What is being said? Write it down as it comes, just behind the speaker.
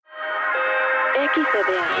Because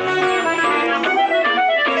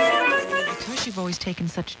you've always taken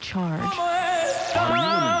such charge.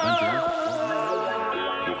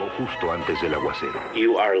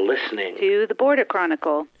 You are listening to The Border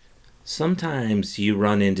Chronicle. Sometimes you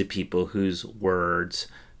run into people whose words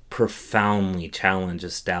profoundly challenge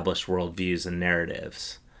established worldviews and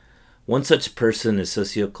narratives. One such person is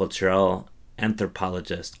sociocultural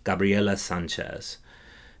anthropologist Gabriella Sanchez,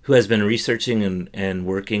 who has been researching and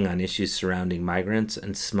working on issues surrounding migrants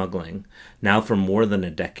and smuggling now for more than a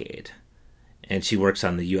decade. And she works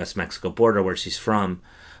on the U.S.-Mexico border where she's from,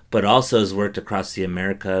 but also has worked across the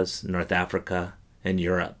Americas, North Africa, and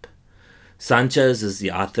Europe. Sanchez is the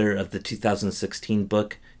author of the 2016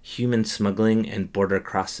 book, Human Smuggling and Border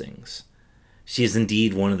Crossings. She is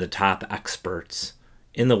indeed one of the top experts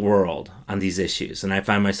in the world on these issues, and I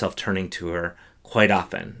find myself turning to her quite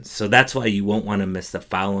often. So that's why you won't want to miss the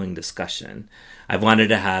following discussion. I've wanted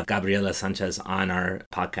to have Gabriella Sanchez on our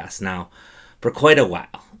podcast now for quite a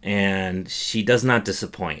while, and she does not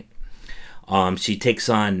disappoint. She takes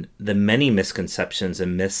on the many misconceptions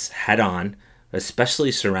and myths head on,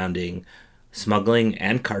 especially surrounding smuggling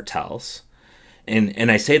and cartels.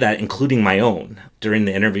 And I say that including my own. During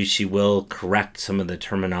the interview, she will correct some of the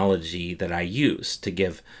terminology that I use to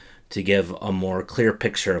give a more clear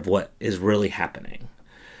picture of what is really happening.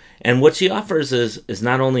 And what she offers is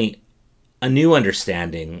not only a new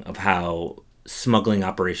understanding of how smuggling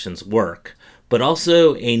operations work, but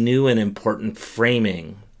also a new and important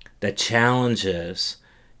framing that challenges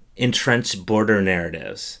entrenched border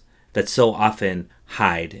narratives that so often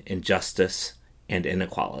hide injustice and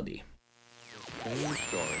inequality.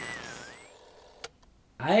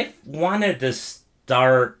 I wanted to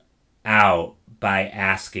start out by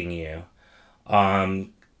asking you,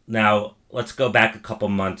 now let's go back a couple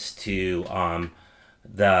months to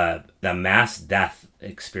the mass death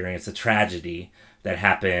experience, the tragedy that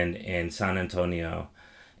happened in San Antonio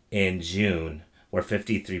in June, where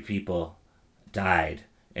 53 people died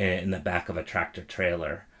in the back of a tractor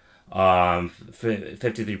trailer.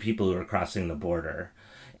 53 people who were crossing the border.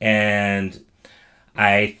 And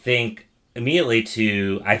I think I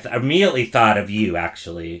immediately thought of you,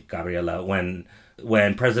 actually, Gabriella, when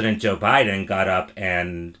President Joe Biden got up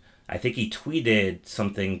and I think he tweeted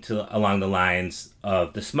something along the lines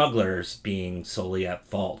of the smugglers being solely at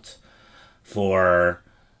fault for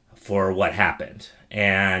what happened.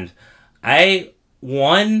 And I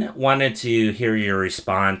wanted to hear your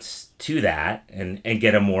response to that and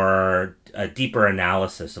get a deeper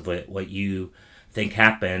analysis of what you think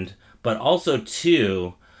happened. But also,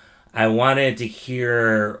 too, I wanted to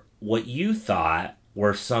hear what you thought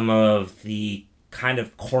were some of the kind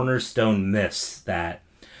of cornerstone myths that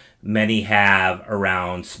many have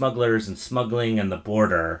around smugglers and smuggling and the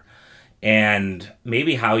border, and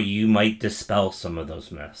maybe how you might dispel some of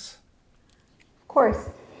those myths. Of course.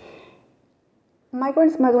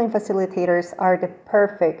 Migrant smuggling facilitators are the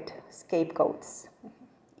perfect scapegoats.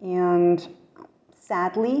 And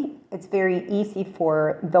sadly, it's very easy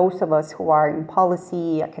for those of us who are in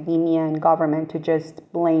policy, academia, and government to just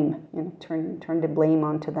blame, turn the blame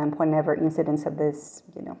onto them whenever incidents of this,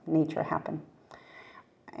 nature happen.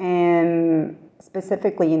 And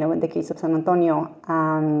specifically, in the case of San Antonio,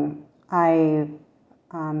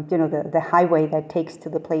 the highway that takes to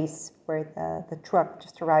the place where the truck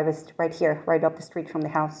just arrived is right here, right up the street from the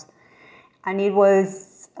house. And it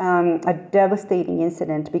was a devastating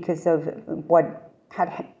incident because of what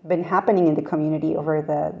had been happening in the community over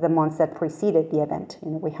the months that preceded the event.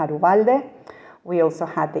 We had Uvalde. We also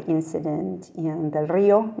had the incident in Del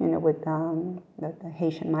Rio, with the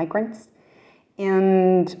Haitian migrants.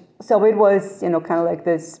 And so it was, kind of like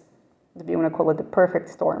this, if you want to call it the perfect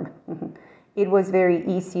storm. It was very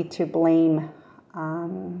easy to blame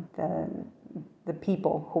the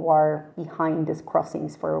people who are behind these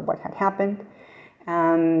crossings for what had happened,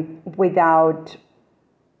 without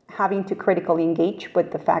having to critically engage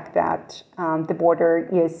with the fact that the border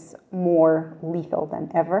is more lethal than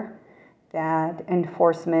ever, that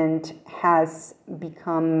enforcement has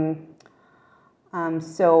become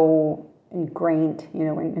so ingrained,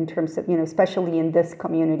 in terms of, especially in these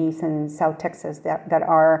communities in South Texas that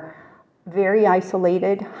are very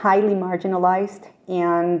isolated, highly marginalized,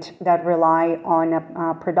 and that rely on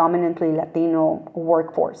a predominantly Latino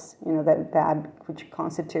workforce, that which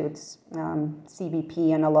constitutes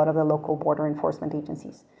CBP and a lot of the local border enforcement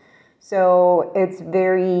agencies. So it's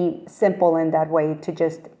very simple in that way to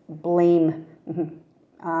just blame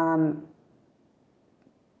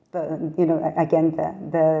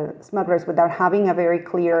the smugglers without having a very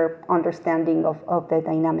clear understanding of the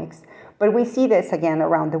dynamics. But we see this again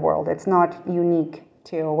around the world. It's not unique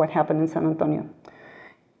to what happened in San Antonio.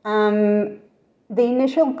 The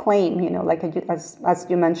initial claim, like as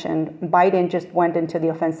you mentioned, Biden just went into the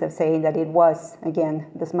offensive saying that it was, again,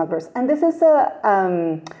 the smugglers. And this is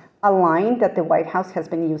a line that the White House has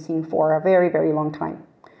been using for a very, very long time.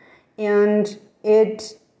 And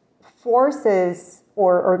it forces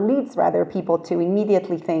or leads rather people to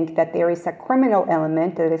immediately think that there is a criminal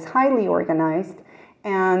element that is highly organized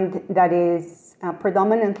and that is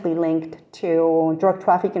predominantly linked to drug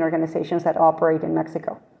trafficking organizations that operate in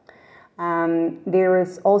Mexico. There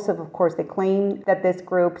is also, of course, the claim that these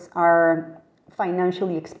groups are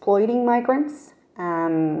financially exploiting migrants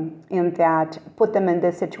and that put them in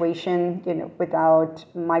this situation, without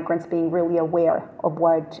migrants being really aware of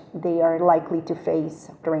what they are likely to face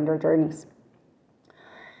during their journeys.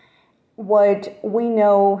 What we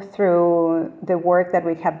know through the work that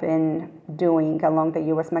we have been doing along the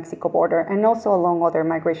U.S.-Mexico border and also along other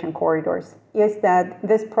migration corridors is that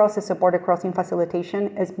this process of border crossing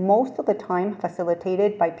facilitation is most of the time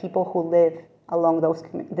facilitated by people who live along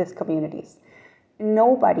these communities.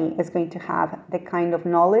 Nobody is going to have the kind of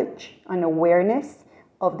knowledge and awareness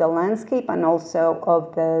of the landscape and also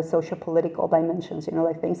of the socio-political dimensions,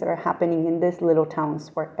 like things that are happening in these little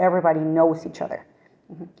towns where everybody knows each other.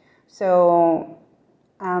 Mm-hmm. So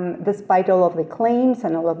despite all of the claims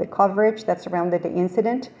and all of the coverage that surrounded the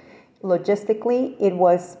incident, logistically, it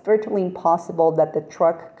was virtually impossible that the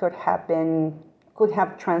truck could have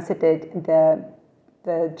transited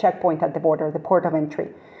the checkpoint at the border, the port of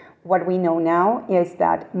entry. What we know now is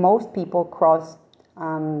that most people cross,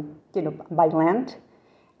 by land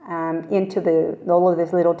into all of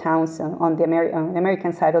these little towns on the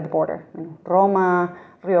American side of the border. Roma,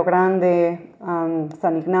 Rio Grande,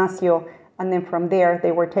 San Ignacio, and then from there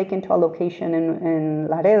they were taken to a location in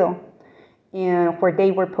Laredo, where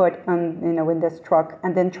they were put in this truck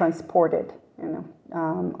and then transported,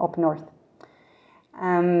 up north.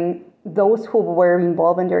 Those who were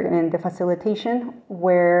involved in the facilitation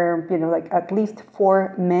were, at least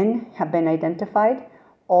 4 men have been identified.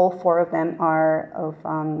 All 4 of them are of,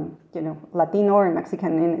 Latino or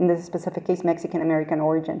Mexican, in this specific case, Mexican-American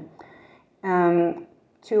origin.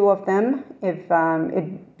 2 of them, it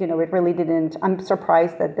really didn't, I'm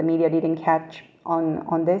surprised that the media didn't catch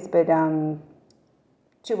on this, but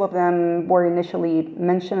 2 of them were initially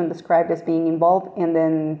mentioned and described as being involved, and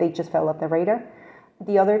then they just fell off the radar.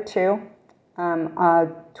 The other 2, a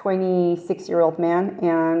 26-year-old man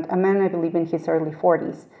and a man, I believe, in his early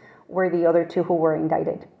 40s, were the other 2 who were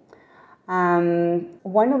indicted.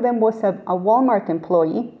 One of them was a Walmart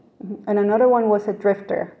employee, and another one was a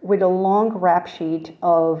drifter with a long rap sheet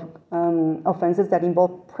of offenses that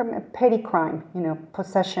involve petty crime,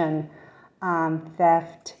 possession,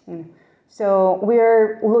 theft. So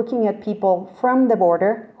we're looking at people from the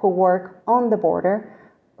border who work on the border,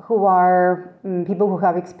 who are people who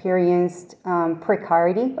have experienced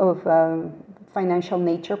precarity of financial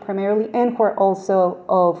nature primarily, and who are also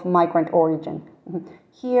of migrant origin.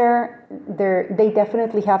 Here, they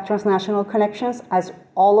definitely have transnational connections, as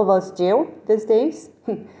all of us do these days.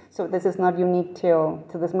 So this is not unique to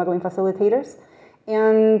the smuggling facilitators.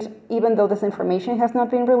 And even though this information has not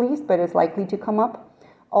been released, but is likely to come up,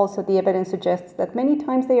 also the evidence suggests that many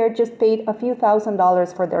times they are just paid a few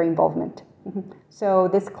 $1,000s for their involvement. So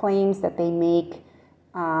this claims that they make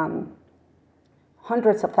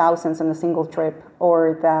hundreds of thousands in a single trip,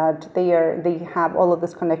 or that they have all of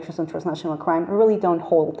these connections on transnational crime, really don't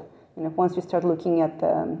hold. Once you start looking at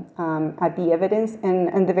the evidence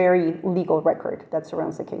and the very legal record that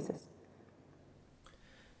surrounds the cases.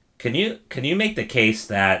 Can you make the case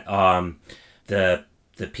that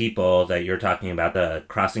the people that you're talking about, the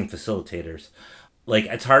crossing facilitators, like,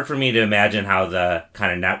 it's hard for me to imagine how the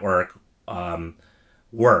kind of network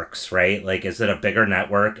works, right? Like, is it a bigger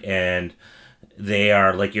network and they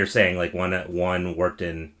are, like you're saying, like one worked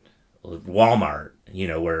in Walmart,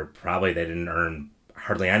 where probably they didn't earn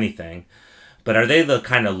hardly anything, but are they the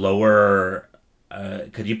kind of lower,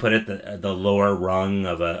 could you put it, the lower rung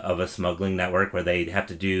of a smuggling network, where they have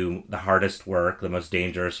to do the hardest work, the most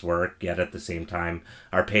dangerous work, yet at the same time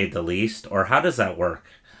are paid the least? Or how does that work?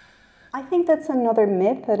 I think that's another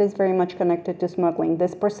myth that is very much connected to smuggling.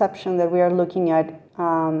 This perception that we are looking at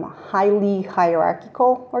highly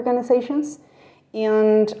hierarchical organizations.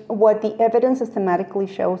 And what the evidence systematically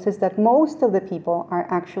shows is that most of the people are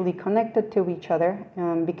actually connected to each other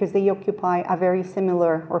because they occupy a very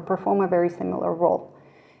similar or perform a very similar role.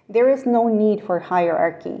 There is no need for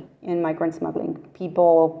hierarchy in migrant smuggling.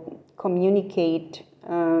 People communicate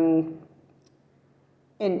in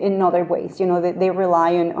other ways. They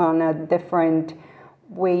rely on a different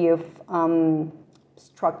way of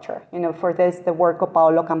structure. For this, the work of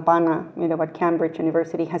Paolo Campana, at Cambridge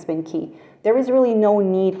University has been key. There is really no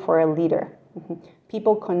need for a leader.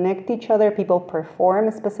 People connect each other, people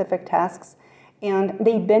perform specific tasks, and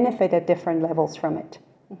they benefit at different levels from it.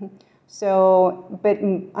 So, but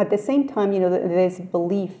at the same time, this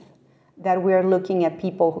belief that we're looking at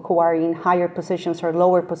people who are in higher positions or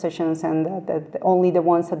lower positions, and that only the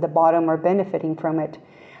ones at the bottom are benefiting from it,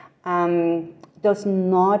 does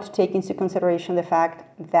not take into consideration the fact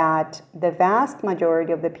that the vast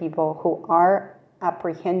majority of the people who are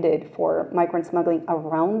apprehended for migrant smuggling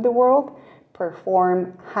around the world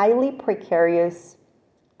perform highly precarious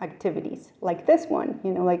activities like this one,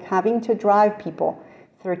 like having to drive people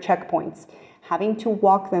through checkpoints, having to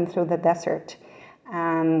walk them through the desert,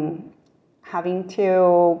 having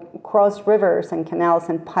to cross rivers and canals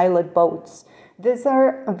and pilot boats. These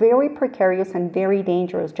are very precarious and very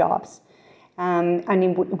dangerous jobs.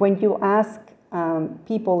 When you ask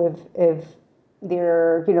people if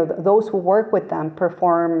they're, those who work with them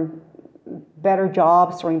perform better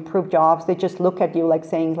jobs or improve jobs, they just look at you like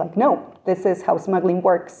saying, like, no, this is how smuggling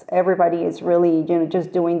works. Everybody is really,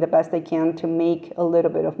 just doing the best they can to make a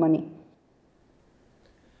little bit of money.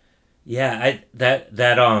 Yeah, that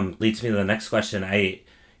leads me to the next question. I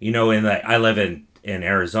live in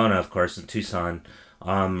Arizona, of course, in Tucson,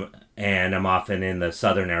 and I'm often in the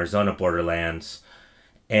southern Arizona borderlands,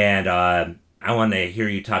 and I want to hear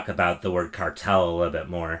you talk about the word cartel a little bit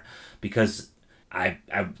more, because I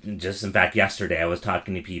just, in fact, yesterday I was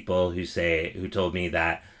talking to people who told me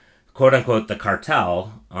that, quote unquote, the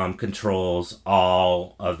cartel controls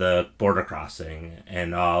all of the border crossing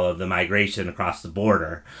and all of the migration across the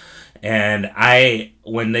border. And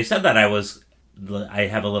when they said that, I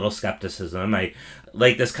have a little skepticism. I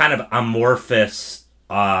like this kind of amorphous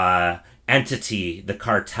entity, the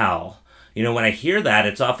cartel. When I hear that,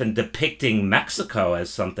 it's often depicting Mexico as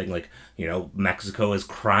something like, Mexico is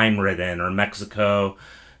crime-ridden, or Mexico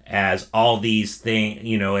as all these things,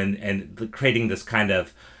 and creating this kind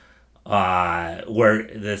of where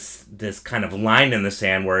this kind of line in the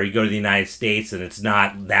sand where you go to the United States and it's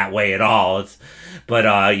not that way at all. But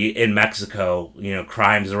in Mexico,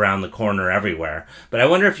 crime's around the corner everywhere. But I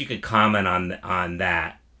wonder if you could comment on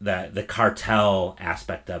that, the cartel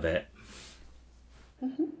aspect of it.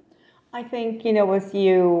 Mm-hmm. I think, as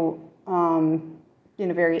you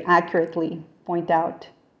very accurately point out,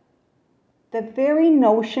 the very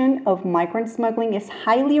notion of migrant smuggling is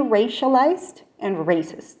highly racialized and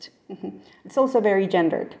racist. Mm-hmm. It's also very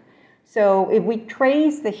gendered. So if we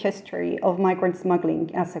trace the history of migrant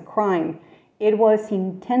smuggling as a crime, it was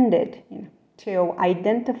intended to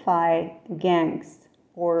identify gangs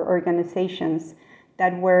or organizations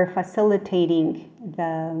that were facilitating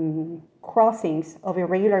the crossings of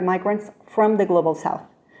irregular migrants from the global south.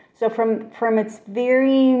 So from its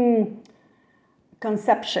very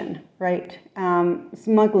conception, right,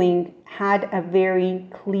 smuggling had a very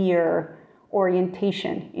clear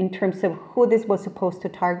orientation in terms of who this was supposed to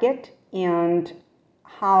target and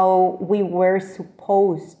how we were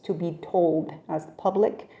supposed to be told as the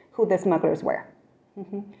public who the smugglers were.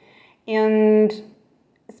 Mm-hmm. And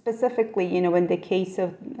specifically, in the case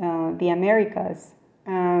of the Americas,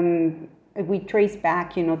 if we trace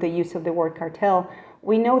back, the use of the word cartel,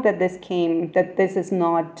 we know that this is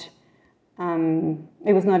not,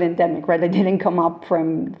 it was not endemic, right? It didn't come up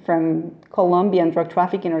from Colombian drug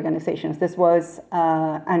trafficking organizations. This was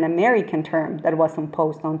an American term that was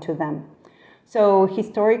imposed onto them. So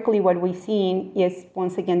historically, what we've seen is,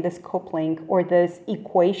 once again, this coupling or this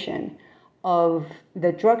equation of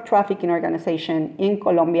the drug trafficking organization in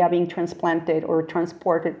Colombia being transplanted or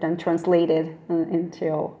transported and translated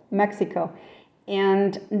into Mexico.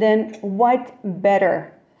 And then what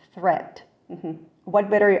better threat, what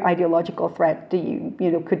better ideological threat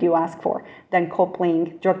could you ask for than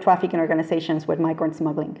coupling drug trafficking organizations with migrant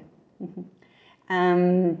smuggling? Mm-hmm.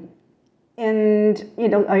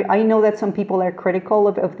 I know that some people are critical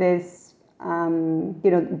of this,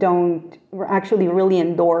 don't actually really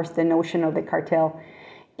endorse the notion of the cartel.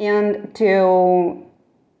 And to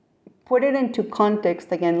put it into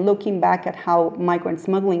context, again, looking back at how migrant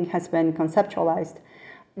smuggling has been conceptualized,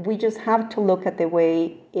 we just have to look at the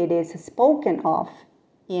way it is spoken of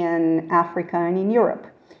in Africa and in Europe.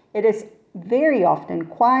 It is very often,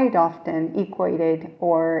 quite often, equated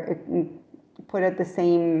or put at the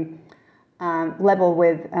same level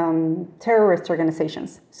with terrorist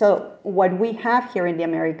organizations. So what we have here in the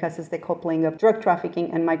Americas is the coupling of drug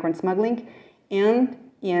trafficking and migrant smuggling, and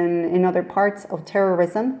in other parts of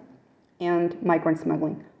terrorism and migrant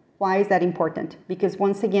smuggling. Why is that important? Because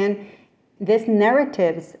once again, these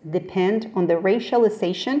narratives depend on the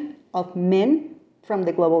racialization of men from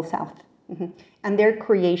the global south, and their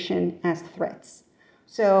creation as threats.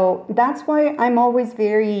 So that's why I'm always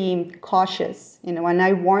very cautious, and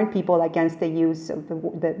I warn people against the use of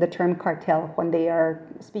the term cartel when they are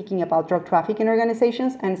speaking about drug trafficking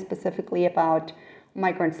organizations and specifically about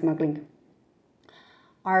migrant smuggling.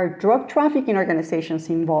 Are drug trafficking organizations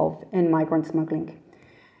involved in migrant smuggling?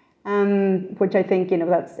 Which I think,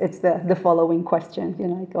 it's the following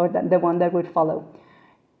question, or the one that would follow.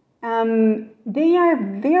 They are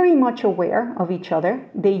very much aware of each other.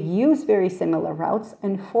 They use very similar routes.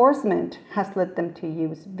 Enforcement has led them to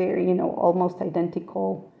use very, almost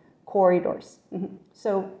identical corridors.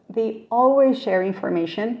 So they always share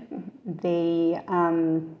information. They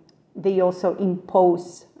also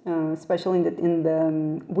impose, especially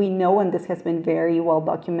we know, and this has been very well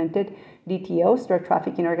documented, DTOs, drug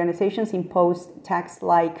trafficking organizations, impose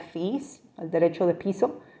tax-like fees, el derecho de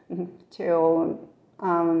piso, to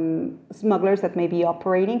smugglers that may be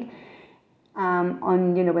operating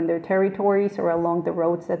on in their territories or along the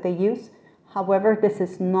roads that they use. However, this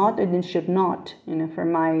is not, and it should not,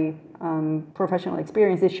 from my professional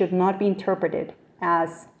experience, it should not be interpreted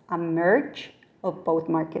as a merge of both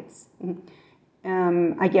markets.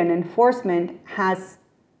 Again, enforcement has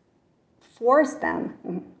forced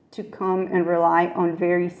them to come and rely on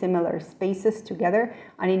very similar spaces together,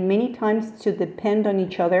 and in many times to depend on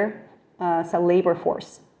each other as a labor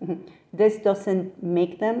force. This doesn't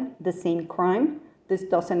make them the same crime. This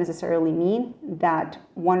doesn't necessarily mean that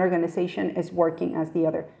one organization is working as the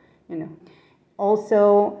other.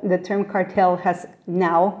 Also, the term cartel has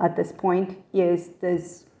now, at this point, is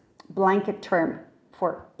this blanket term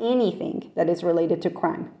for anything that is related to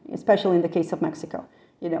crime, especially in the case of Mexico.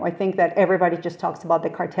 I think that everybody just talks about the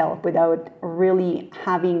cartel without really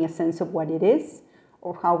having a sense of what it is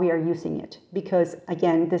or how we are using it. Because,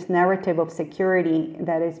 again, this narrative of security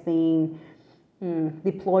that is being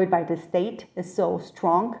deployed by the state is so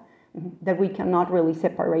strong that we cannot really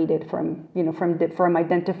separate it from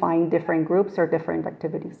identifying different groups or different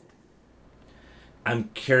activities. I'm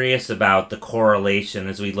curious about the correlation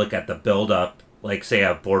as we look at the buildup, like say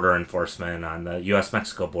of border enforcement on the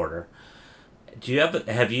U.S.-Mexico border.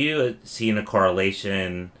 Have you seen a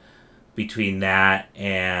correlation between that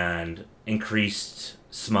and increased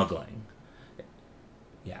smuggling?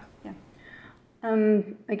 Yeah.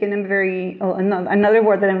 Again, I'm very another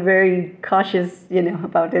word that I'm very cautious,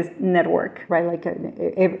 about is network, right? Like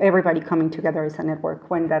everybody coming together as a network,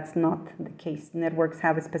 when that's not the case. Networks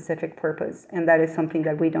have a specific purpose, and that is something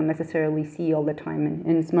that we don't necessarily see all the time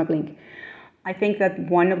in smuggling. I think that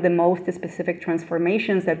one of the most specific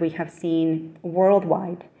transformations that we have seen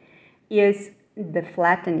worldwide is the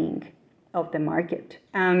flattening of the market.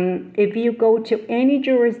 If you go to any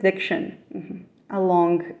jurisdiction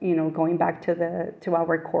along, going back to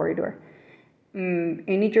our corridor,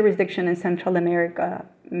 any jurisdiction in Central America,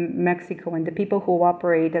 Mexico, and the people who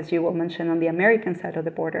operate, as you will mention, on the American side of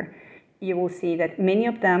the border, you will see that many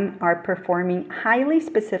of them are performing highly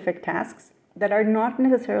specific tasks that are not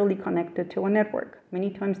necessarily connected to a network. Many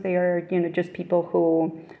times they are, just people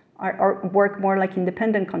who are work more like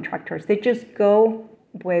independent contractors. They just go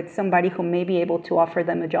with somebody who may be able to offer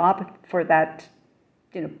them a job for that,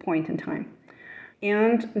 point in time.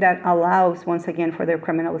 And that allows, once again, for their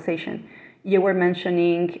criminalization. You were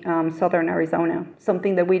mentioning Southern Arizona.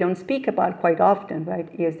 Something that we don't speak about quite often, right,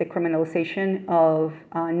 is the criminalization of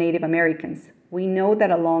Native Americans. We know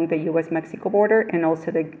that along the U.S.-Mexico border and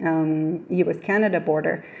also the U.S.-Canada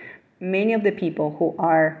border, many of the people who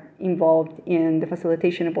are involved in the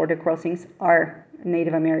facilitation of border crossings are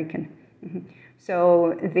Native American.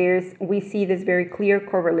 So we see this very clear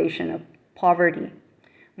correlation of poverty,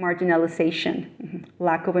 marginalization,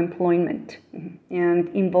 lack of employment, and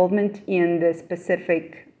involvement in the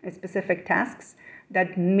specific tasks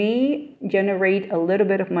that may generate a little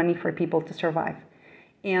bit of money for people to survive.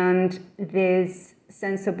 And this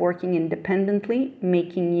sense of working independently,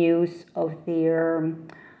 making use of their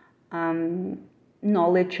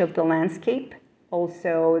knowledge of the landscape,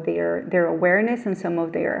 also their awareness and some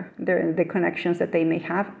of the connections that they may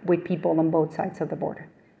have with people on both sides of the border.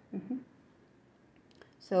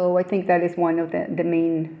 So I think that is one of the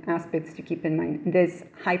main aspects to keep in mind, this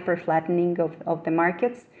hyper flattening of the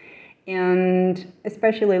markets. And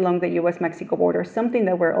especially along the U.S.-Mexico border, something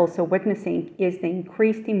that we're also witnessing is the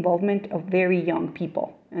increased involvement of very young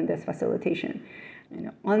people in this facilitation.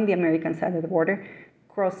 On the American side of the border,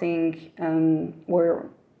 crossing or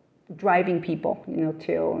driving people,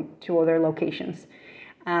 to other locations,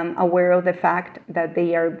 aware of the fact that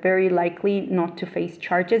they are very likely not to face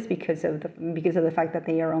charges because of the fact that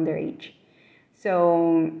they are underage.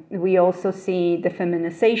 So we also see the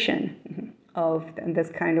feminization of this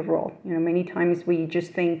kind of role. Many times we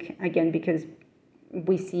just think, again, because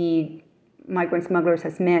we see migrant smugglers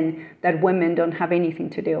as men, that women don't have anything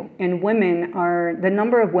to do. And the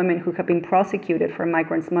number of women who have been prosecuted for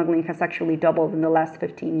migrant smuggling has actually doubled in the last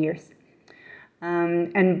 15 years.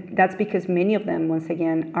 And that's because many of them, once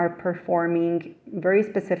again, are performing very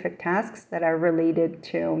specific tasks that are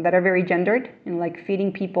that are very gendered, like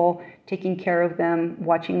feeding people, taking care of them,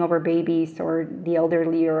 watching over babies or the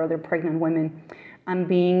elderly or other pregnant women, and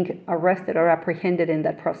being arrested or apprehended in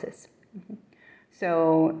that process.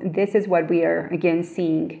 So this is what we are, again,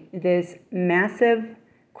 seeing, this massive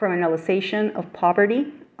criminalization of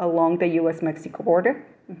poverty along the U.S.-Mexico border.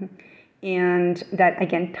 And that,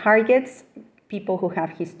 again, targets people who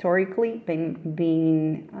have historically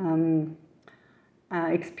been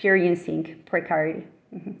experiencing precarity.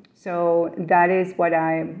 So that is what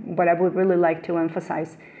I would really like to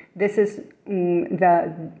emphasize. This is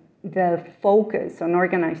the focus on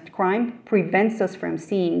organized crime prevents us from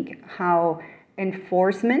seeing how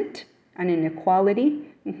enforcement and inequality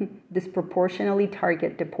disproportionately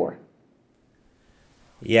target the poor.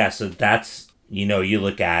 Yeah, so that's, you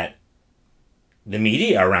look at the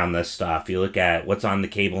media around this stuff. You look at what's on the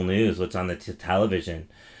cable news, what's on the television,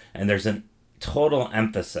 and there's a total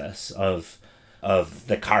emphasis of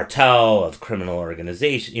the cartel, of criminal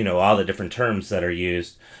organization, all the different terms that are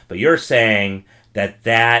used. But you're saying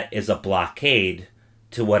that is a blockade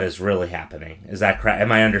to what is really happening. Is that correct?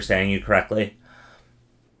 Am I understanding you correctly?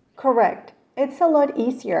 Correct. It's a lot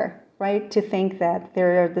easier, right, to think that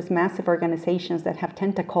there are these massive organizations that have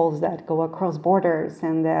tentacles that go across borders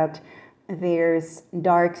and that there's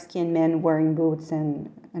dark-skinned men wearing boots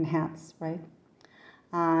and hats, right?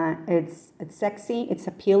 It's sexy, it's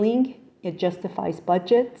appealing, it justifies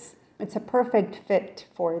budgets. It's a perfect fit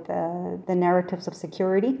for the narratives of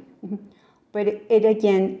security. But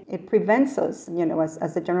it prevents us,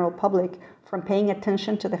 as the general public, from paying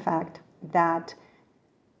attention to the fact that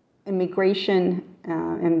immigration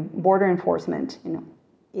and border enforcement,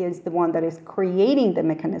 is the one that is creating the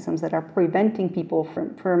mechanisms that are preventing people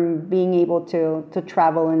from being able to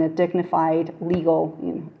travel in a dignified, legal,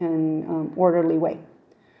 and orderly way.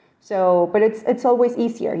 So, but it's always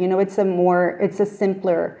easier, it's a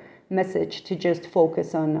simpler message to just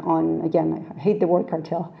focus on again, I hate the word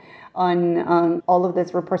cartel, on all of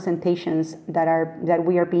these representations that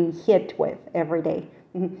we are being hit with every day,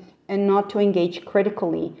 and not to engage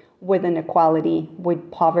critically with inequality,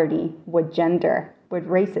 with poverty, with gender, with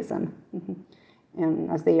racism, and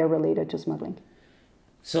as they are related to smuggling.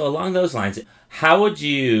 So along those lines, how would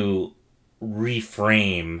you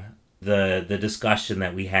reframe the discussion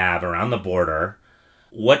that we have around the border?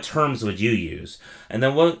 What terms would you use? And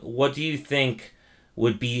then what do you think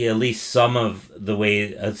would be at least some of the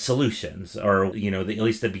way solutions, or at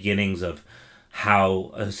least the beginnings of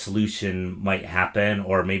how a solution might happen,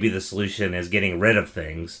 or maybe the solution is getting rid of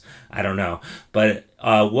things. I don't know. But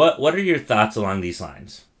what are your thoughts along these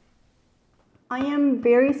lines? I am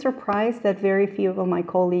very surprised that very few of my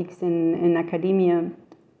colleagues in academia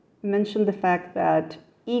mentioned the fact that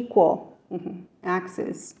equal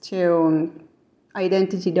access to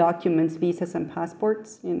identity documents, visas, and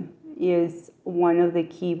passports is one of the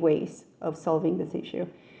key ways of solving this issue.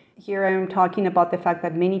 Here I am talking about the fact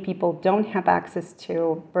that many people don't have access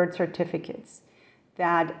to birth certificates,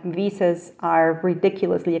 that visas are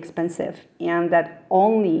ridiculously expensive, and that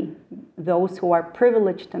only those who are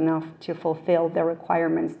privileged enough to fulfill the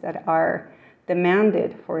requirements that are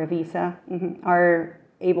demanded for a visa are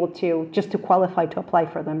able to qualify to apply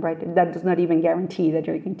for them, right? That does not even guarantee that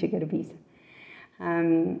you're going to get a visa.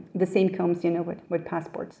 The same comes, with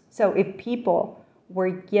passports. So if people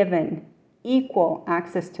were given equal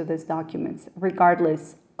access to these documents,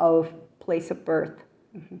 regardless of place of birth,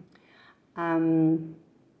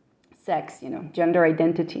 sex, gender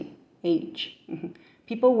identity, age,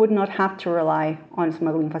 people would not have to rely on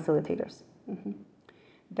smuggling facilitators.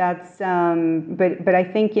 That's, but I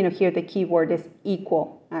think, here the key word is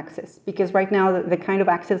equal access, because right now the kind of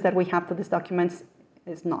access that we have to these documents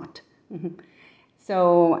is not.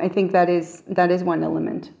 So I think that is one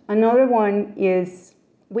element. Another one is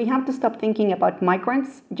we have to stop thinking about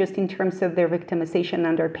migrants just in terms of their victimization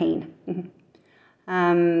and their pain.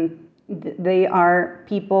 They are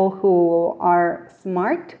people who are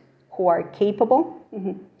smart, who are capable,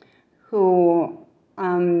 who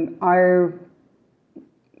are,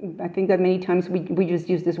 I think that many times we just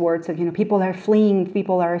use these words of, people are fleeing,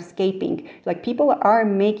 people are escaping. Like, people are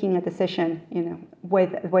making a decision,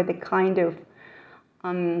 with the kind of,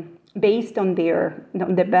 based on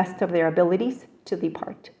the best of their abilities to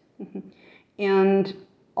depart. And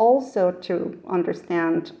also to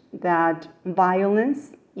understand that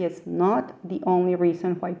violence is not the only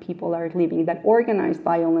reason why people are leaving, that organized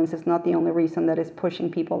violence is not the only reason that is pushing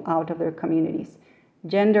people out of their communities.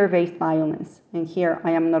 Gender-based violence, and here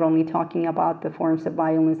I am not only talking about the forms of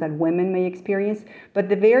violence that women may experience, but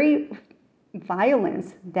the very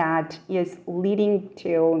violence that is leading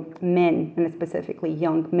to men, and specifically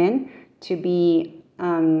young men, to be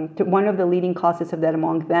to one of the leading causes of that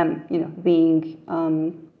among them, being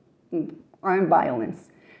armed violence.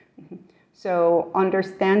 So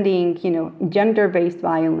understanding, gender-based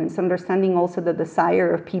violence, understanding also the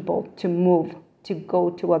desire of people to move, to go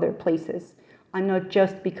to other places, and not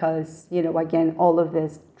just because, again, all of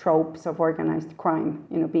these tropes of organized crime,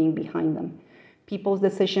 being behind them. People's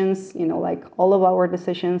decisions, like all of our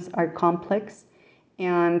decisions, are complex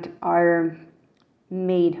and are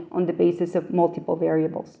made on the basis of multiple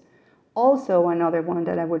variables. Also, another one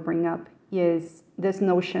that I would bring up is this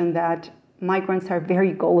notion that migrants are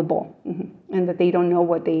very gullible and that they don't know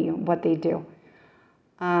what they do.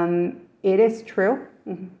 It is true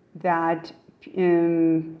that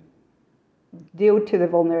due to the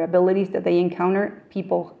vulnerabilities that they encounter,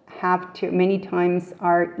 people many times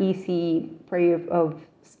are easy prey of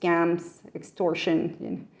scams,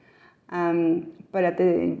 extortion. But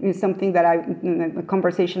it's something that a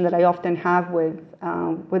conversation that I often have with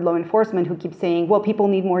law enforcement, who keep saying, well, people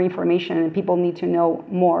need more information and people need to know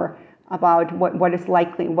more about what is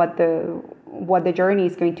likely, what the journey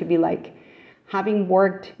is going to be like. Having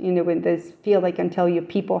worked, in this field, I can tell you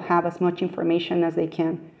people have as much information as they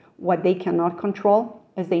can. What they cannot control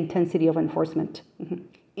is the intensity of enforcement.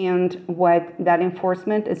 And what that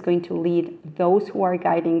enforcement is going to lead those who are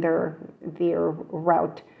guiding their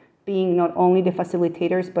route, being not only the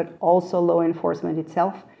facilitators, but also law enforcement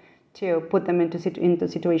itself, to put them into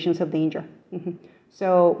situations of danger.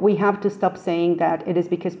 So we have to stop saying that it is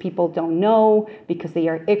because people don't know, because they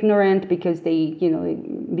are ignorant, because they,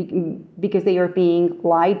 because they are being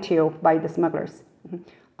lied to by the smugglers.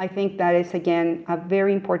 I think that is, again, a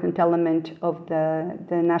very important element of the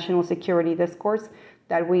national security discourse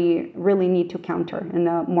that we really need to counter in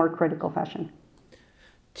a more critical fashion.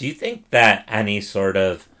 Do you think that any sort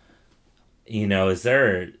of, is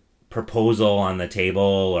there a proposal on the table,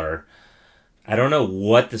 or I don't know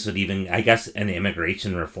what this would even, I guess an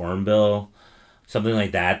immigration reform bill, something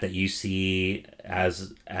like that you see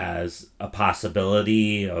as a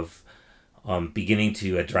possibility of beginning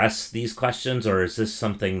to address these questions, or is this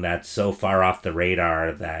something that's so far off the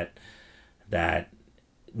radar that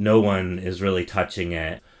no one is really touching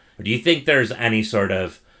it? Or do you think there's any sort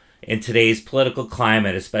of, in today's political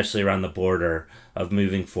climate, especially around the border, of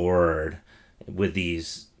moving forward with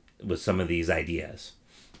some of these ideas?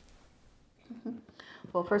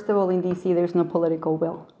 Well, first of all, in DC, there's no political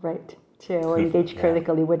will, right, to engage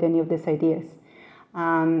critically with any of these ideas.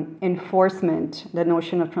 Enforcement, the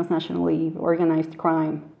notion of transnationally organized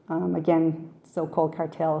crime, again, so-called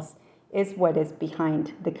cartels, is what is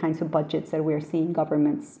behind the kinds of budgets that we're seeing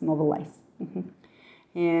governments mobilize.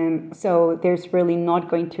 And so there's really not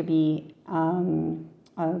going to be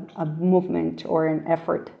a movement or an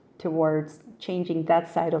effort towards changing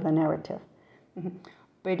that side of the narrative.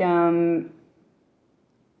 But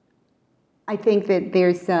I think that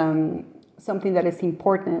there's something that is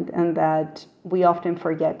important and that we often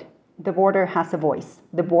forget. The border has a voice.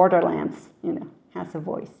 The borderlands, has a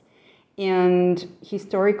voice. And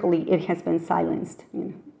historically, it has been silenced.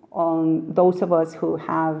 On those of us who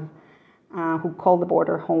call the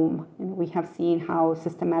border home, we have seen how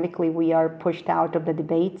systematically we are pushed out of the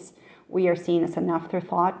debates. We are seen as an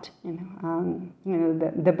afterthought.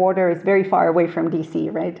 The border is very far away from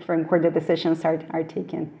DC, right, from where the decisions are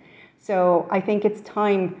taken. So I think it's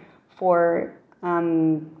time for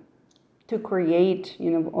to create,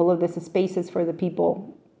 all of these spaces for the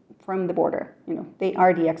people from the border. They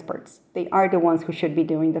are the experts. They are the ones who should be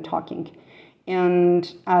doing the talking.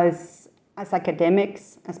 And as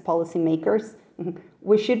academics, as policymakers,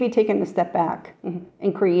 we should be taking a step back and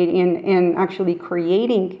actually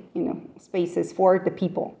creating, spaces for the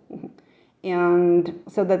people. And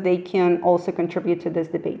so that they can also contribute to these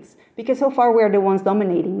debates. Because so far we're the ones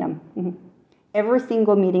dominating them. Every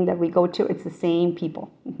single meeting that we go to, it's the same people.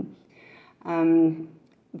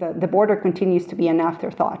 The border continues to be an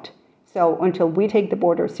afterthought. So until we take the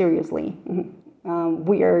border seriously,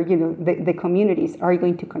 we are, the communities are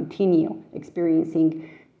going to continue experiencing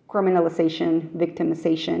criminalization,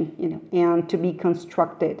 victimization, and to be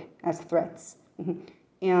constructed as threats.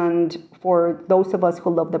 And for those of us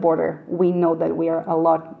who love the border, we know that we are a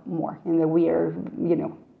lot more and that we are,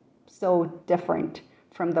 so different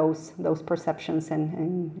from those perceptions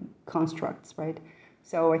and constructs, right?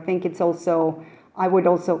 So I think it's also, I would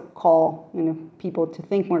also call, people to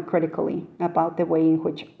think more critically about the way in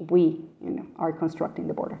which we, are constructing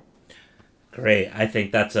the border. Great. I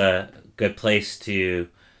think that's a good place to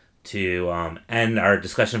end our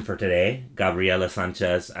discussion for today. Gabriella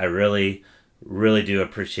Sanchez, I really, really do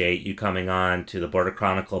appreciate you coming on to the Border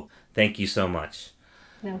Chronicle. Thank you so much.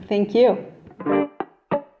 No, thank you.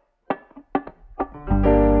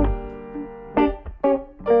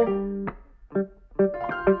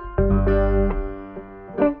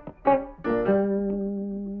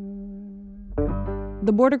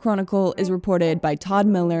 The Border Chronicle is reported by Todd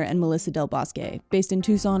Miller and Melissa Del Bosque, based in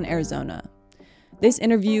Tucson, Arizona. This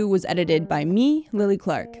interview was edited by me, Lily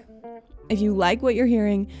Clark. If you like what you're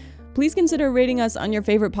hearing, please consider rating us on your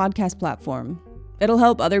favorite podcast platform. It'll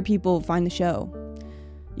help other people find the show.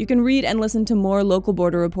 You can read and listen to more local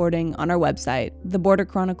border reporting on our website,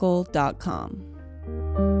 theborderchronicle.com.